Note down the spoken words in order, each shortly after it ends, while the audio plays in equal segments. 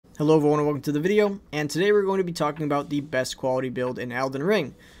Hello everyone and welcome to the video, and today we're going to be talking about the best quality build in Elden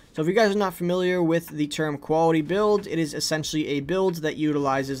Ring. So if you guys are not familiar with the term quality build, it is essentially a build that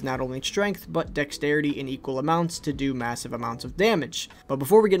utilizes not only strength, but dexterity in equal amounts to do massive amounts of damage. But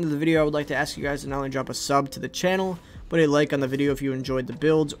before we get into the video, I would like to ask you guys to not only drop a sub to the channel, but a like on the video if you enjoyed the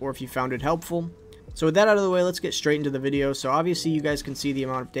build or if you found it helpful. So with that out of the way, let's get straight into the video. So obviously you guys can see the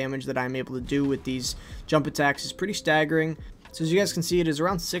amount of damage that I'm able to do with these jump attacks is pretty staggering. So as you guys can see, it is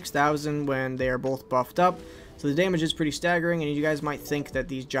around 6,000 when they are both buffed up. So the damage is pretty staggering, and you guys might think that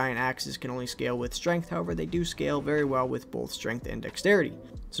these giant axes can only scale with strength. However, they do scale very well with both strength and dexterity.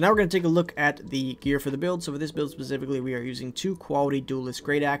 So now we're going to take a look at the gear for the build. So for this build specifically, we are using 2 quality duelist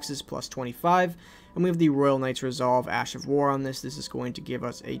great axes plus 25. And we have the Royal Knight's Resolve Ash of War on this. This is going to give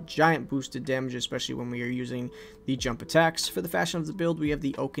us a giant boosted damage, especially when we are using the jump attacks. For the fashion of the build, we have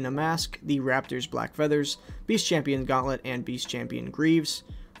the Okina Mask, the Raptor's Black Feathers, Beast Champion Gauntlet, and Beast Champion Greaves.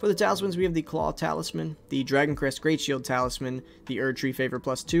 For the talismans, we have the Claw Talisman, the Dragon Crest Great Shield Talisman, the Erdtree Favor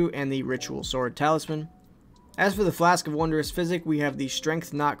 +2, and the Ritual Sword Talisman. As for the Flask of Wondrous Physic, we have the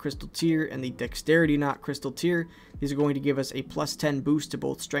Strength Knot Crystal Tier and the Dexterity Knot Crystal Tier. These are going to give us a +10 boost to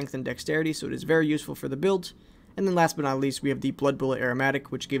both Strength and Dexterity, so it is very useful for the build. And then last but not least, we have the Blood Bullet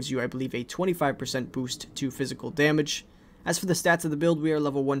Aromatic, which gives you, I believe, a 25% boost to physical damage. As for the stats of the build, we are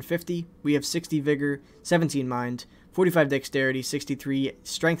level 150. We have 60 Vigor, 17 Mind, 45 Dexterity, 63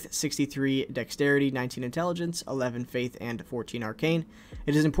 Strength, 63 Dexterity, 19 Intelligence, 11 Faith, and 14 Arcane.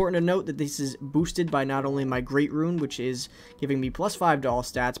 It is important to note that this is boosted by not only my Great Rune, which is giving me +5 to all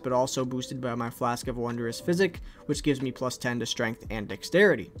stats, but also boosted by my Flask of Wondrous Physic, which gives me +10 to Strength and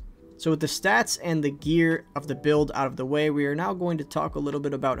Dexterity. So with the stats and the gear of the build out of the way, we are now going to talk a little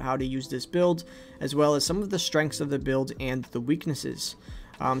bit about how to use this build, as well as some of the strengths of the build and the weaknesses.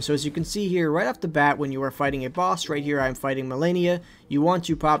 So as you can see here, right off the bat, when you are fighting a boss, right here I'm fighting Malenia, you want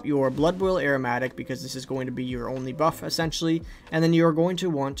to pop your Blood Boil Aromatic, because this is going to be your only buff, essentially, and then you're going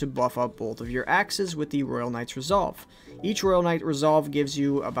to want to buff up both of your axes with the Royal Knight's Resolve. Each Royal Knight Resolve gives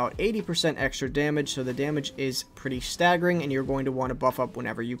you about 80% extra damage, so the damage is pretty staggering, and you're going to want to buff up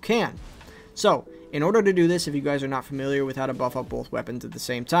whenever you can. So, in order to do this, if you guys are not familiar with how to buff up both weapons at the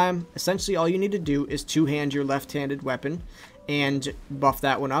same time, essentially all you need to do is two-hand your left-handed weapon and buff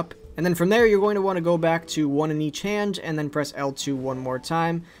that one up. And then from there, you're going to want to go back to one in each hand and then press L2 one more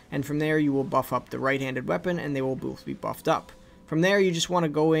time. And from there, you will buff up the right-handed weapon and they will both be buffed up. From there, you just want to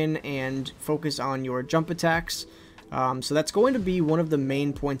go in and focus on your jump attacks. So that's going to be one of the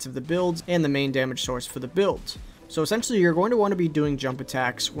main points of the build and the main damage source for the build. So essentially, you're going to want to be doing jump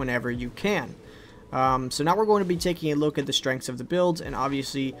attacks whenever you can. So now we're going to be taking a look at the strengths of the build and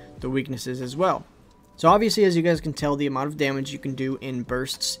obviously the weaknesses as well. So obviously, as you guys can tell, the amount of damage you can do in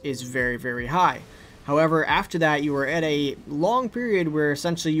bursts is very, very high. However, after that, you are at a long period where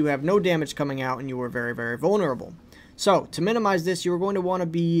essentially you have no damage coming out and you are very, very vulnerable. So, to minimize this, you are going to want to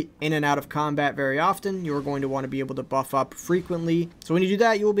be in and out of combat very often. You are going to want to be able to buff up frequently. So when you do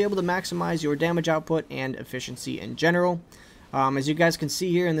that, you will be able to maximize your damage output and efficiency in general. As you guys can see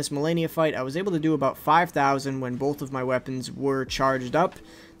here in this Malenia fight, I was able to do about 5,000 when both of my weapons were charged up.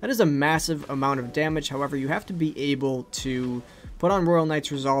 That is a massive amount of damage. However, you have to be able to put on Royal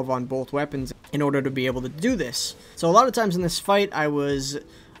Knight's Resolve on both weapons in order to be able to do this. So a lot of times in this fight, I was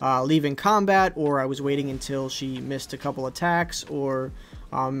leaving combat, or I was waiting until she missed a couple attacks, or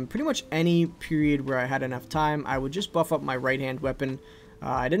pretty much any period where I had enough time, I would just buff up my right-hand weapon.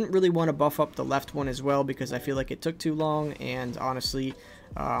 I didn't really want to buff up the left one as well because I feel like it took too long, and honestly,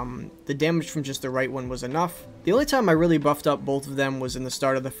 the damage from just the right one was enough. The only time I really buffed up both of them was in the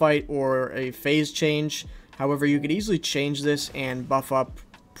start of the fight or a phase change. However, you could easily change this and buff up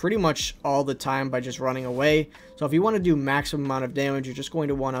pretty much all the time by just running away. So if you want to do maximum amount of damage, you're just going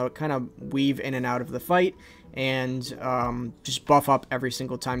to want to kind of weave in and out of the fight and just buff up every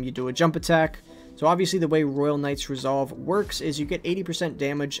single time you do a jump attack. So obviously the way Royal Knight's Resolve works is you get 80%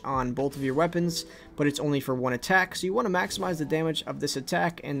 damage on both of your weapons, but it's only for one attack. So you want to maximize the damage of this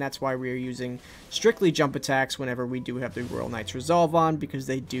attack, and that's why we are using strictly jump attacks whenever we do have the Royal Knight's Resolve on, because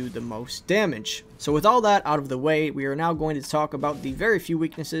they do the most damage. So with all that out of the way, we are now going to talk about the very few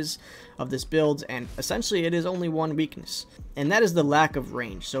weaknesses of this build, and essentially it is only one weakness, and that is the lack of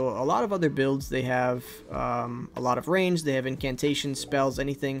range. So a lot of other builds, they have a lot of range, they have incantations, spells,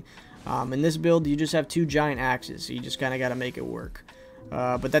 anything. In this build, you just have 2 giant axes, so you just kind of got to make it work.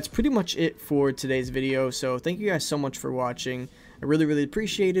 But that's pretty much it for today's video, so thank you guys so much for watching. I really, really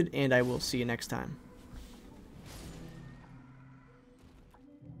appreciate it, and I will see you next time.